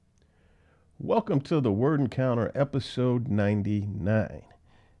Welcome to the Word Encounter, episode 99.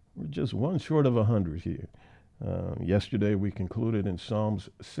 We're just one short of 100 here. Yesterday we concluded in Psalms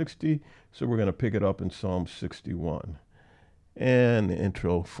 60, so we're going to pick it up in Psalm 61. And the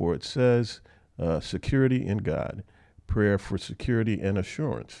intro for it says, security in God, prayer for security and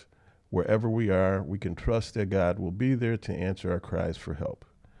assurance. Wherever we are, we can trust that God will be there to answer our cries for help.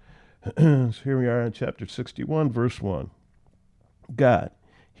 So here we are in chapter 61, verse 1. God,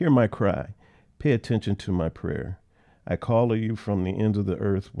 hear my cry. Pay attention to my prayer. I call to you from the ends of the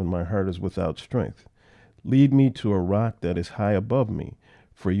earth when my heart is without strength. Lead me to a rock that is high above me,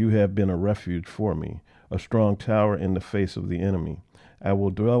 for you have been a refuge for me, a strong tower in the face of the enemy. I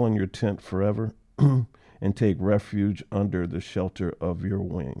will dwell in your tent forever and take refuge under the shelter of your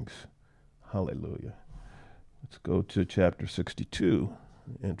wings. Hallelujah. Let's go to chapter 62.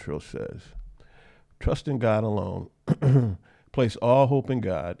 The intro says, trust in God alone. Place all hope in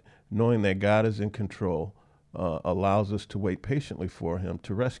God, knowing that God is in control, allows us to wait patiently for him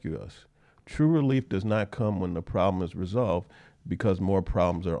to rescue us. True relief does not come when the problem is resolved, because more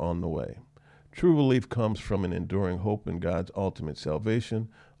problems are on the way. True relief comes from an enduring hope in God's ultimate salvation.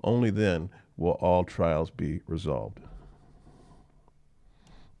 Only then will all trials be resolved.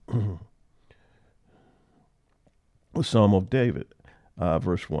 The Psalm of David,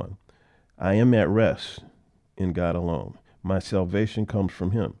 verse 1. I am at rest in God alone. My salvation comes from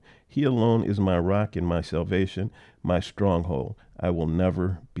him. He alone is my rock and my salvation, my stronghold. I will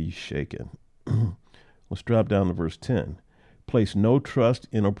never be shaken. Let's drop down to verse 10. Place no trust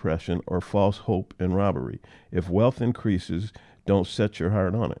in oppression or false hope in robbery. If wealth increases, don't set your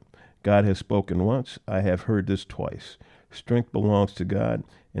heart on it. God has spoken once. I have heard this twice. Strength belongs to God,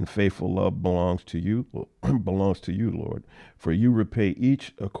 and faithful love belongs to you, Lord. For you repay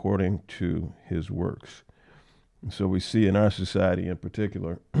each according to his works. And so we see in our society in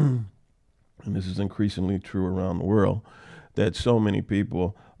particular, and this is increasingly true around the world, that so many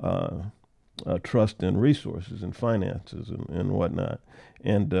people trust in resources and finances and whatnot.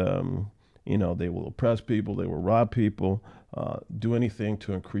 And, they will oppress people, they will rob people, do anything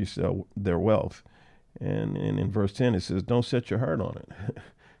to increase their wealth. And in verse 10, it says, don't set your heart on it,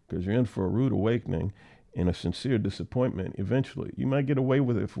 because you're in for a rude awakening and a sincere disappointment eventually. You might get away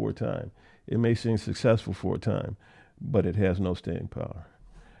with it for a time. It may seem successful for a time, but it has no staying power.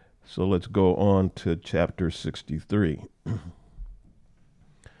 So let's go on to chapter 63.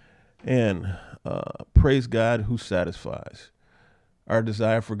 And praise God who satisfies. Our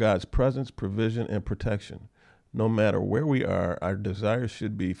desire for God's presence, provision, and protection. No matter where we are, our desire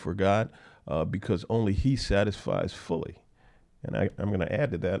should be for God, because only he satisfies fully. And I'm going to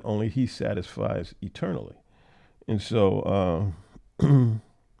add to that, only he satisfies eternally. And so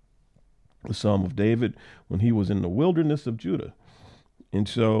the Psalm of David, when he was in the wilderness of Judah. And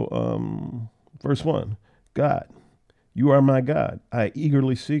so verse 1, God, you are my God. I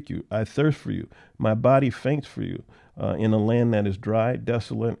eagerly seek you. I thirst for you. My body faints for you in a land that is dry,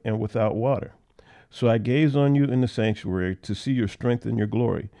 desolate, and without water. So I gaze on you in the sanctuary to see your strength and your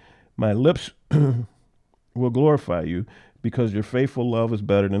glory. My lips will glorify you, because your faithful love is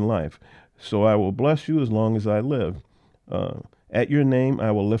better than life. So I will bless you as long as I live. At your name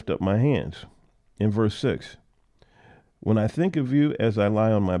I will lift up my hands. In verse 6, when I think of you as I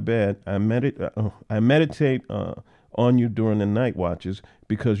lie on my bed, I meditate on you during the night watches,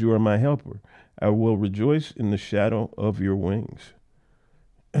 because you are my helper. I will rejoice in the shadow of your wings.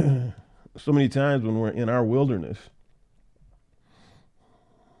 So many times when we're in our wilderness,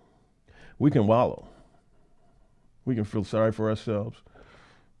 we can wallow. We can feel sorry for ourselves.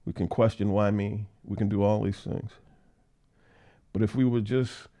 We can question why me. We can do all these things. But if we would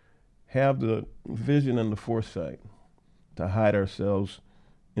just have the vision and the foresight to hide ourselves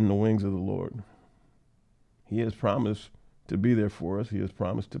in the wings of the Lord, he has promised to be there for us. He has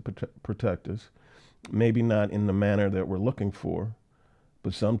promised to protect us. Maybe not in the manner that we're looking for,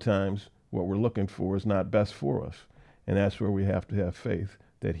 but sometimes what we're looking for is not best for us. And that's where we have to have faith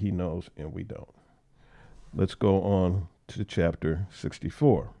that he knows and we don't. Let's go on to chapter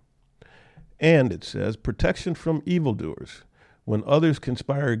 64. And it says, protection from evildoers. When others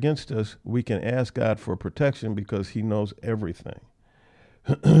conspire against us, we can ask God for protection because he knows everything.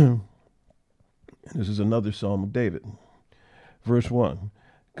 This is another Psalm of David. Verse 1,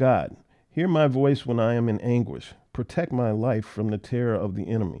 God, hear my voice when I am in anguish. Protect my life from the terror of the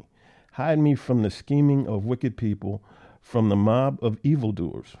enemy. Hide me from the scheming of wicked people, from the mob of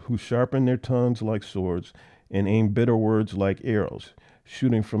evildoers who sharpen their tongues like swords and aim bitter words like arrows,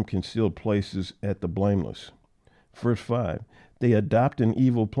 shooting from concealed places at the blameless. Verse 5, they adopt an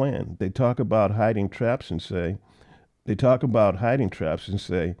evil plan. They talk about hiding traps and say,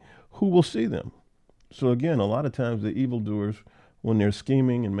 who will see them? So again, a lot of times the evildoers, when they're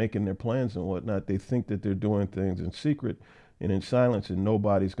scheming and making their plans and whatnot, they think that they're doing things in secret and in silence and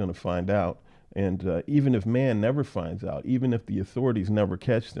nobody's going to find out. And even if man never finds out, even if the authorities never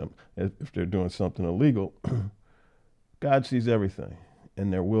catch them, if they're doing something illegal, God sees everything,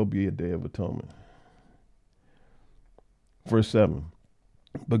 and there will be a day of atonement. Verse 7,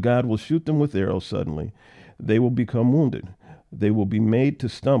 but God will shoot them with arrows suddenly. They will become wounded. They will be made to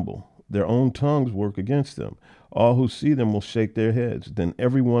stumble. Their own tongues work against them. All who see them will shake their heads. Then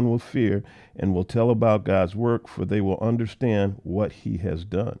everyone will fear and will tell about God's work, for they will understand what he has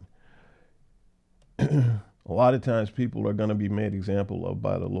done. A lot of times people are going to be made example of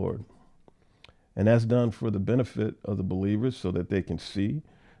by the Lord. And that's done for the benefit of the believers so that they can see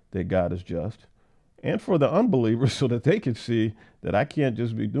that God is just. And for the unbelievers so that they can see that I can't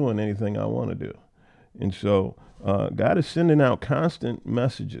just be doing anything I want to do. And so God is sending out constant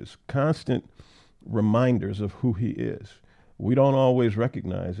messages, constant reminders of who he is. We don't always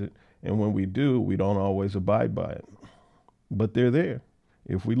recognize it. And when we do, we don't always abide by it. But they're there.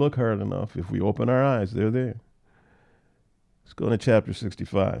 If we look hard enough, if we open our eyes, they're there. Let's go to chapter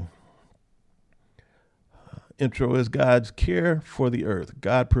 65. Intro is God's care for the earth.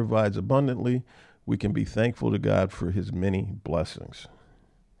 God provides abundantly. We can be thankful to God for his many blessings.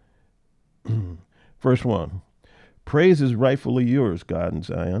 Verse 1. Praise is rightfully yours, God in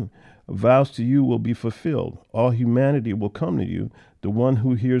Zion. Vows to you will be fulfilled. All humanity will come to you, the one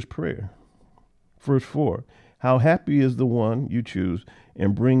who hears prayer. Verse 4. How happy is the one you choose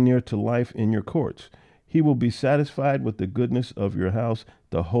and bring near to life in your courts. He will be satisfied with the goodness of your house,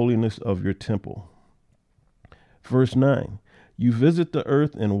 the holiness of your temple. Verse 9. You visit the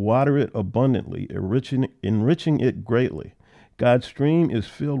earth and water it abundantly, enriching it greatly. God's stream is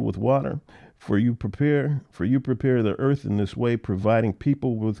filled with water, for you prepare the earth in this way, providing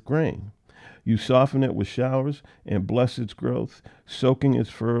people with grain. You soften it with showers and bless its growth, soaking its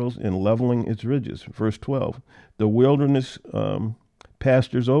furrows and leveling its ridges. Verse 12, the wilderness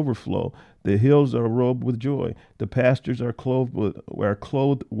pastures overflow. The hills are robed with joy. The pastures are clothed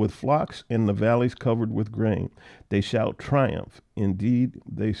with flocks, and the valleys covered with grain. They shout triumph. Indeed,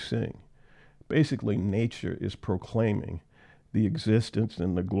 they sing. Basically, nature is proclaiming the existence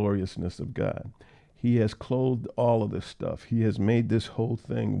and the gloriousness of God. He has clothed all of this stuff. He has made this whole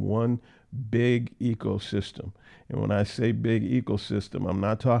thing one big ecosystem. And when I say big ecosystem, I'm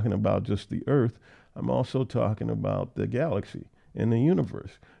not talking about just the earth. I'm also talking about the galaxy and the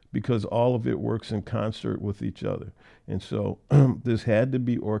universe, because all of it works in concert with each other. And so this had to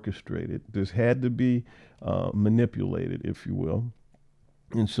be orchestrated. This had to be manipulated, if you will.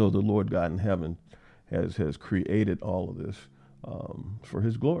 And so the Lord God in heaven has created all of this for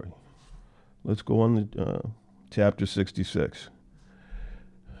his glory. Let's go on to chapter 66.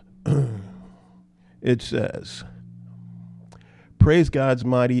 It says, praise God's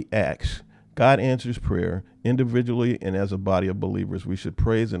mighty acts. God answers prayer individually and as a body of believers. We should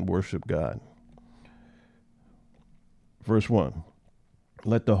praise and worship God. Verse 1.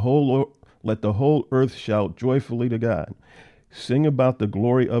 Let the whole earth shout joyfully to God. Sing about the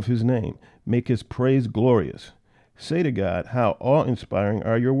glory of his name. Make his praise glorious. Say to God, how awe-inspiring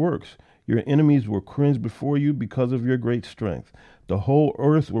are your works. Your enemies will cringe before you because of your great strength. The whole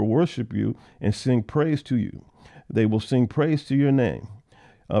earth will worship you and sing praise to you. They will sing praise to your name.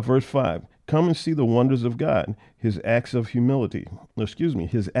 Verse 5. Come and see the wonders of God. His acts for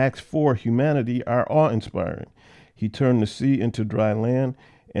humanity are awe-inspiring. He turned the sea into dry land,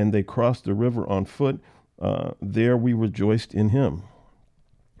 and they crossed the river on foot. There we rejoiced in him.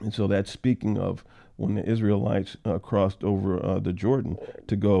 And so that's speaking of when the Israelites crossed over the Jordan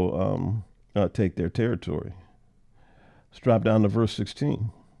to go take their territory. Let's drop down to verse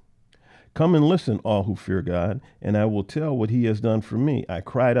 16. Come and listen, all who fear God, and I will tell what he has done for me. I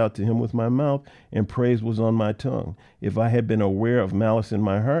cried out to him with my mouth, and praise was on my tongue. If I had been aware of malice in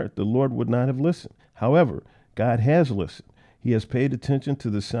my heart, the Lord would not have listened. However, God has listened. He has paid attention to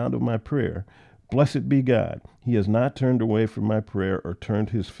the sound of my prayer. Blessed be God. He has not turned away from my prayer or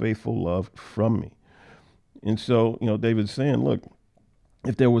turned his faithful love from me. And so, David's saying, look,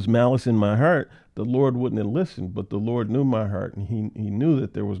 if there was malice in my heart, the Lord wouldn't have listened, but the Lord knew my heart, and he knew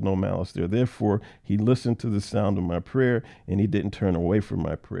that there was no malice there. Therefore, he listened to the sound of my prayer, and he didn't turn away from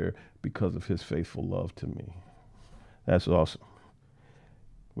my prayer because of his faithful love to me. That's awesome.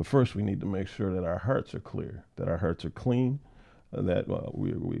 But first, we need to make sure that our hearts are clear, that our hearts are clean, that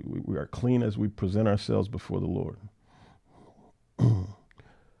we are clean as we present ourselves before the Lord.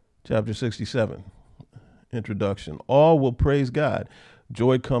 Chapter 67, introduction. All will praise God.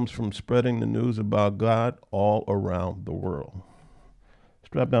 Joy comes from spreading the news about God all around the world. Let's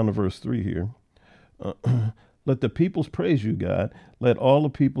drop down to verse 3 here. Let the peoples praise you, God. Let all the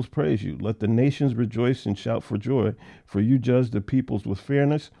peoples praise you. Let the nations rejoice and shout for joy, for you judge the peoples with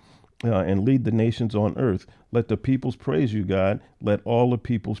fairness and lead the nations on earth. Let the peoples praise you, God. Let all the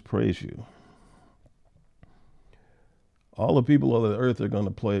peoples praise you. All the people of the earth are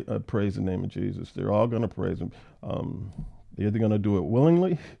going to praise the name of Jesus. They're all going to praise him. They're either going to do it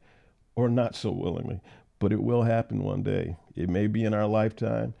willingly or not so willingly, but it will happen one day. It may be in our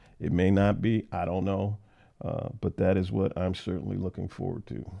lifetime. It may not be. I don't know. But that is what I'm certainly looking forward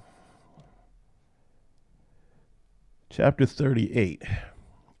to. Chapter 38,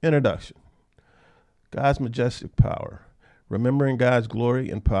 Introduction. God's majestic power. Remembering God's glory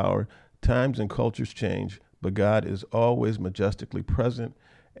and power, times and cultures change, but God is always majestically present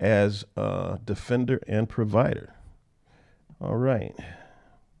as defender and provider. All right.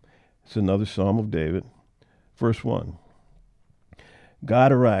 It's another Psalm of David. Verse 1.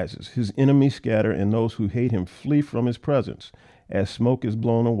 God arises, his enemies scatter, and those who hate him flee from his presence. As smoke is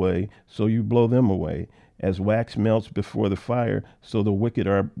blown away, so you blow them away. As wax melts before the fire, so the wicked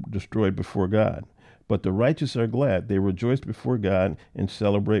are destroyed before God. But the righteous are glad. They rejoice before God and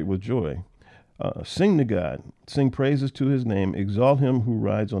celebrate with joy. Sing to God. Sing praises to his name. Exalt him who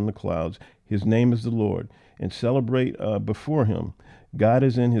rides on the clouds. His name is the Lord. And celebrate before him. God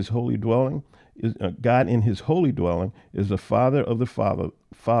is in his holy dwelling. God in his holy dwelling is the father of the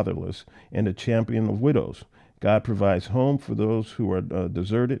fatherless and a champion of widows. God provides home for those who are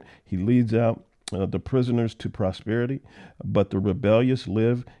deserted. He leads out the prisoners to prosperity, but the rebellious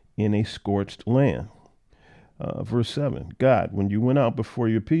live in a scorched land. Verse 7, God, when you went out before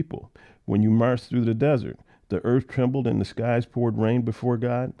your people, when you marched through the desert, the earth trembled and the skies poured rain before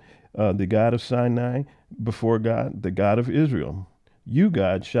God, the God of Sinai before God, the God of Israel. You,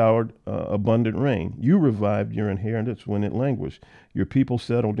 God, showered abundant rain. You revived your inheritance when it languished. Your people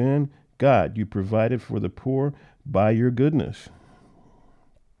settled in. God, you provided for the poor by your goodness.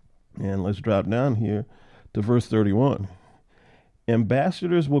 And let's drop down here to verse 31.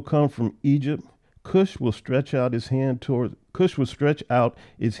 Ambassadors will come from Egypt. Cush will stretch out its hands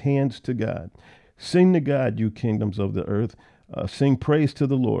to God. Sing to God, you kingdoms of the earth. Sing praise to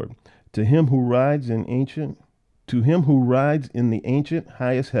the Lord. To him who rides in the ancient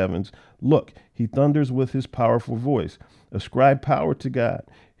highest heavens, look, he thunders with his powerful voice. Ascribe power to God.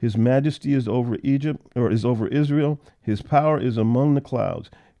 His majesty is over Egypt, or is over Israel. His power is among the clouds.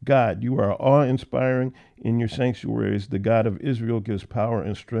 God, you are awe-inspiring in your sanctuaries. The God of Israel gives power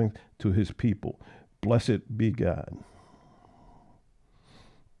and strength to his people. Blessed be God.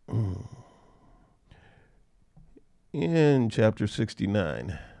 In chapter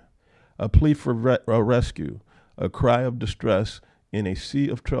 69, a plea for rescue, a cry of distress in a sea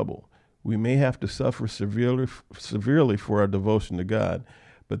of trouble. We may have to suffer severely for our devotion to God,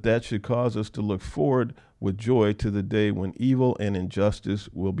 but that should cause us to look forward with joy to the day when evil and injustice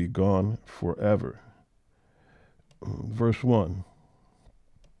will be gone forever. Verse 1.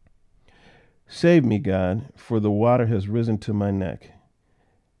 Save me, God, for the water has risen to my neck.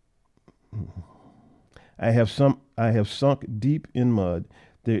 I have sunk deep in mud.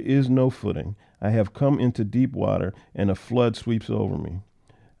 There is no footing. I have come into deep water, and a flood sweeps over me.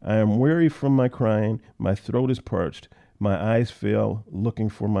 I am weary from my crying. My throat is parched. My eyes fail, looking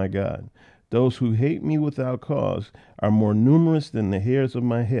for my God. Those who hate me without cause are more numerous than the hairs of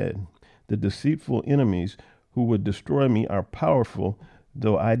my head. The deceitful enemies who would destroy me are powerful.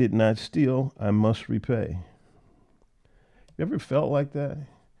 Though I did not steal, I must repay. You ever felt like that?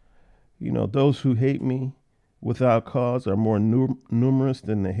 You know, those who hate me without cause are more numerous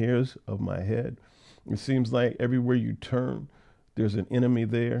than the hairs of my head. It seems like everywhere you turn, there's an enemy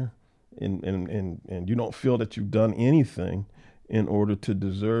there, and you don't feel that you've done anything in order to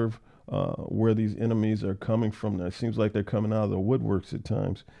deserve where these enemies are coming from. It seems like they're coming out of the woodworks at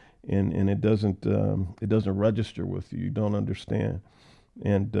times, and it doesn't register with you. You don't understand,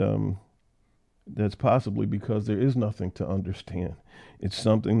 and that's possibly because there is nothing to understand. It's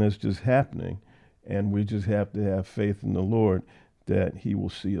something that's just happening, and we just have to have faith in the Lord that he will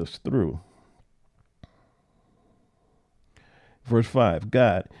see us through. Verse 5,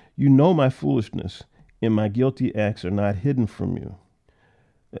 God, you know my foolishness, and my guilty acts are not hidden from you.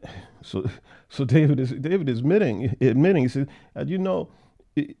 So David is admitting, he says, you know,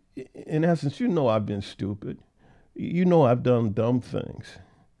 in essence, you know I've been stupid. You know I've done dumb things.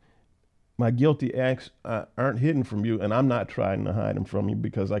 My guilty acts aren't hidden from you, and I'm not trying to hide them from you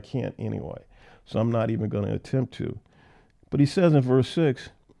because I can't anyway. So I'm not even going to attempt to. But he says in verse 6,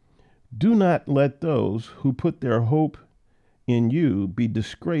 do not let those who put their hope in you be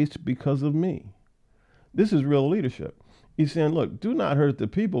disgraced because of me. This is real leadership. He's saying, look, do not hurt the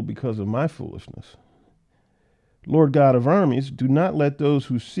people because of my foolishness. Lord God of armies, do not let those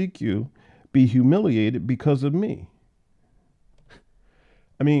who seek you be humiliated because of me.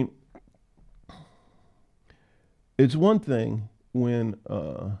 I mean, it's one thing when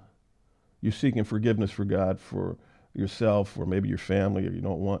you're seeking forgiveness for God for yourself or maybe your family, or you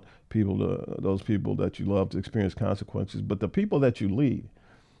don't want those people that you love to experience consequences. But the people that you lead,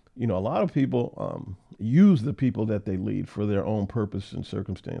 a lot of people use the people that they lead for their own purpose and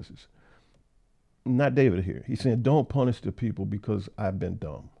circumstances. Not David here. He's saying, don't punish the people because I've been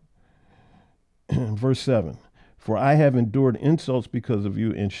dumb. Verse 7, for I have endured insults because of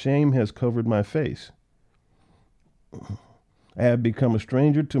you, and shame has covered my face. I have become a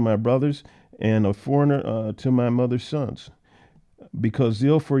stranger to my brothers and a foreigner to my mother's sons, because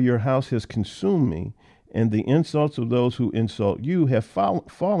zeal for your house has consumed me, and the insults of those who insult you have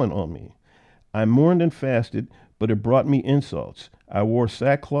fallen on me. I mourned and fasted, but it brought me insults. I wore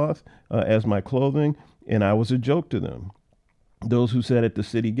sackcloth as my clothing, and I was a joke to them. Those who sat at the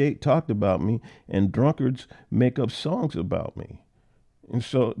city gate talked about me, and drunkards make up songs about me. And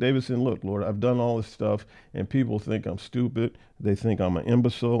so David said, look, Lord, I've done all this stuff, and people think I'm stupid. They think I'm an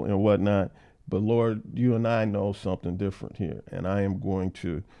imbecile and whatnot. But Lord, you and I know something different here, and I am going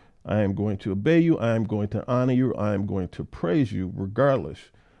to obey you. I am going to honor you. I am going to praise you regardless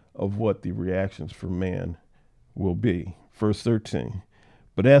of what the reactions from man will be. Verse 13.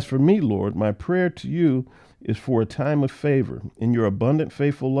 But as for me, Lord, my prayer to you is for a time of favor. In your abundant,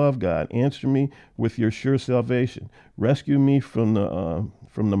 faithful love, God, answer me with your sure salvation. Rescue me from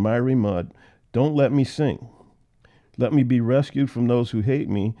the miry mud. Don't let me sink. Let me be rescued from those who hate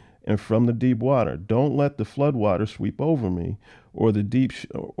me and from the deep water. Don't let the flood water sweep over me, or the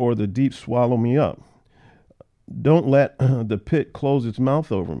deep swallow me up. Don't let the pit close its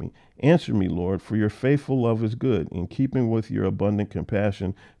mouth over me. Answer me, Lord, for your faithful love is good. In keeping with your abundant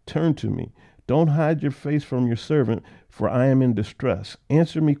compassion, turn to me. Don't hide your face from your servant, for I am in distress.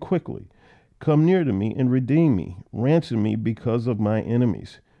 Answer me quickly. Come near to me and redeem me. Ransom me because of my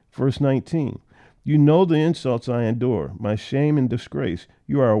enemies. Verse 19. You know the insults I endure, my shame and disgrace.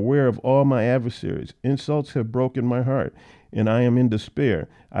 You are aware of all my adversaries. Insults have broken my heart, and I am in despair.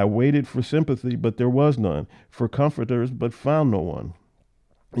 I waited for sympathy, but there was none, for comforters, but found no one.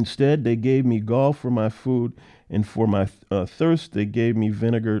 Instead, they gave me gall for my food, and for my thirst, they gave me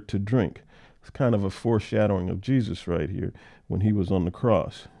vinegar to drink. It's kind of a foreshadowing of Jesus right here when he was on the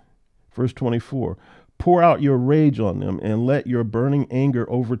cross. Verse 24, pour out your rage on them and let your burning anger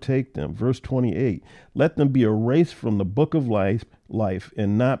overtake them. Verse 28, let them be erased from the book of life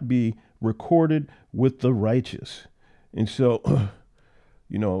and not be recorded with the righteous. And so,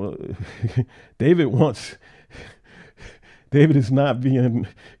 David is not being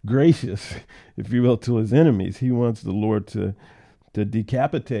gracious, if you will, to his enemies. He wants the Lord to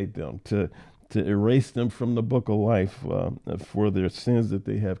decapitate them, to erase them from the book of life for their sins that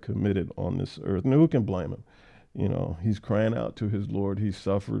they have committed on this earth. And who can blame him? He's crying out to his Lord. He's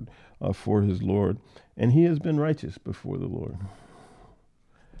suffered for his Lord, and he has been righteous before the Lord.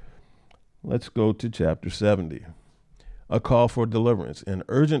 Let's go to chapter 70. A call for deliverance, an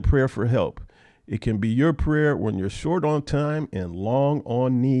urgent prayer for help. It can be your prayer when you're short on time and long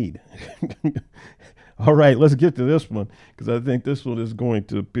on need. All right, let's get to this one, because I think this one is going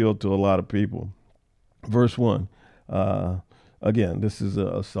to appeal to a lot of people. Verse 1. Again, this is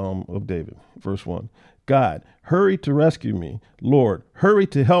a psalm of David. Verse 1. God, hurry to rescue me. Lord, hurry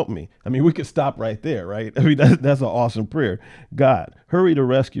to help me. I mean, we could stop right there, right? I mean, that's an awesome prayer. God, hurry to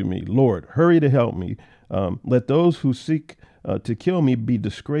rescue me. Lord, hurry to help me. Let those who seek to kill me be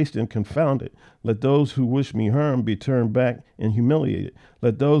disgraced and confounded. Let those who wish me harm be turned back and humiliated.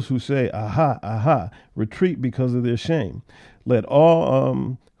 Let those who say, aha, aha, retreat because of their shame. Let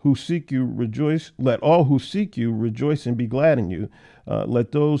all who seek you rejoice. Let all who seek you rejoice and be glad in you.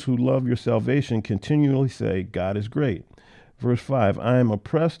 Let those who love your salvation continually say, God is great. Verse 5, I am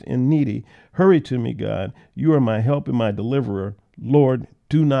oppressed and needy. Hurry to me, God. You are my help and my deliverer. Lord,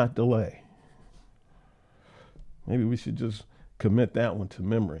 do not delay. Maybe we should just commit that one to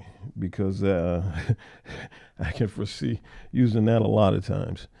memory, because I can foresee using that a lot of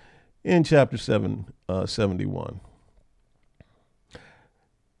times. In chapter 71,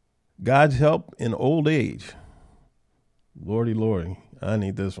 God's help in old age. Lordy, I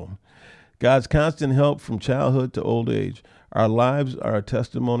need this one. God's constant help from childhood to old age. Our lives are a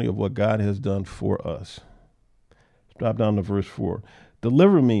testimony of what God has done for us. Drop down to verse 4.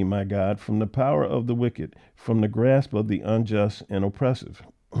 Deliver me, my God, from the power of the wicked, from the grasp of the unjust and oppressive.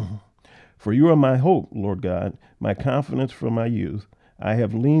 For you are my hope, Lord God, my confidence from my youth. I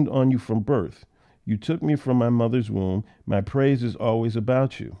have leaned on you from birth. You took me from my mother's womb. My praise is always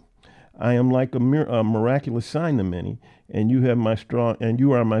about you. I am like a miraculous sign to many, and you are my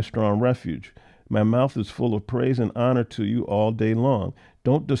strong refuge. My mouth is full of praise and honor to you all day long.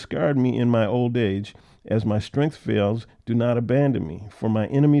 Don't discard me in my old age. As my strength fails, do not abandon me. For my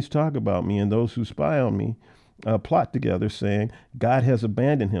enemies talk about me, and those who spy on me plot together, saying, God has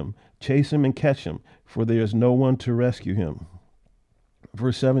abandoned him. Chase him and catch him, for there is no one to rescue him.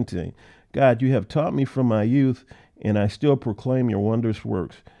 Verse 17, God, you have taught me from my youth, and I still proclaim your wondrous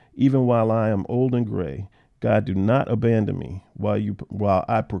works, even while I am old and gray. God, do not abandon me while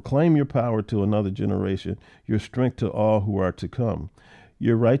I proclaim your power to another generation, your strength to all who are to come.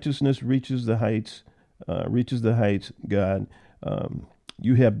 Your righteousness reaches the heights, God.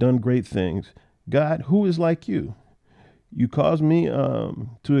 You have done great things. God, who is like you? You caused me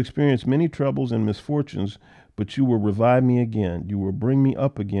to experience many troubles and misfortunes, but you will revive me again. You will bring me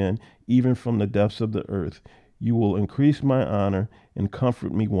up again, even from the depths of the earth. You will increase my honor and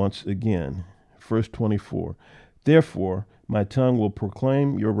comfort me once again. Verse 24, therefore, my tongue will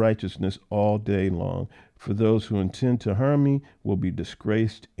proclaim your righteousness all day long, for those who intend to harm me will be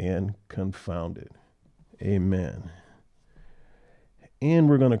disgraced and confounded. Amen. And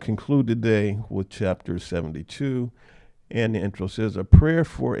we're going to conclude today with chapter 72. And the intro says, a prayer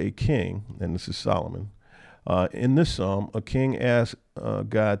for a king, and this is Solomon. In this psalm, a king asks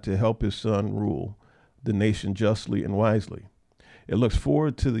God to help his son rule the nation justly and wisely. It looks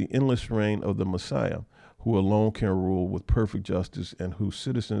forward to the endless reign of the Messiah, who alone can rule with perfect justice and whose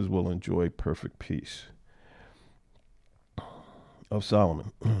citizens will enjoy perfect peace. Of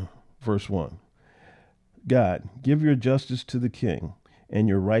Solomon, verse 1. God, give your justice to the king and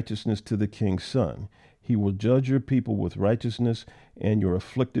your righteousness to the king's son. He will judge your people with righteousness and your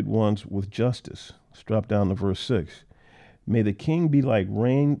afflicted ones with justice. Let's drop down to verse 6. May the king be like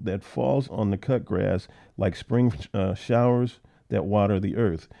rain that falls on the cut grass, like spring showers that water the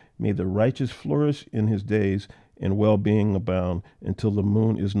earth. May the righteous flourish in his days and well-being abound until the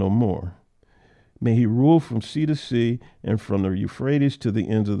moon is no more. May he rule from sea to sea and from the Euphrates to the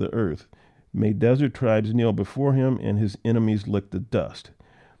ends of the earth. May desert tribes kneel before him and his enemies lick the dust.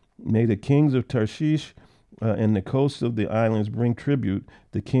 May the kings of Tarshish and the coasts of the islands bring tribute.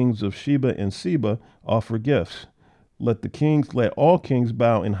 The kings of Sheba and Seba offer gifts. Let all kings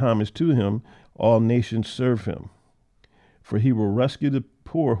bow in homage to him. All nations serve him. For he will rescue the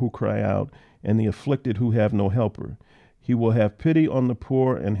poor who cry out and the afflicted who have no helper. He will have pity on the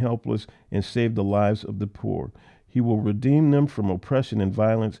poor and helpless and save the lives of the poor. He will redeem them from oppression and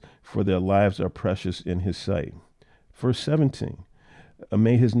violence, for their lives are precious in his sight. Verse 17.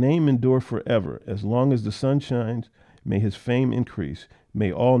 May his name endure forever. As long as the sun shines, may his fame increase.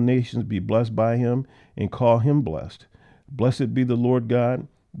 May all nations be blessed by him and call him blessed. Blessed be the Lord God,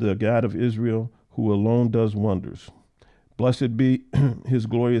 the God of Israel, who alone does wonders. Blessed be his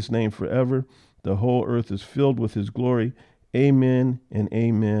glorious name forever. The whole earth is filled with his glory. Amen and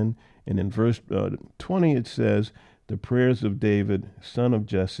amen. And in verse 20 it says, the prayers of David, son of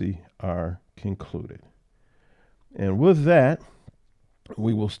Jesse, are concluded. And with that,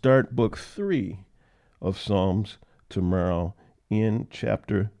 we will start book 3 of Psalms tomorrow in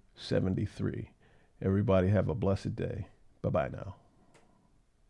chapter 73. Everybody have a blessed day. Bye-bye now.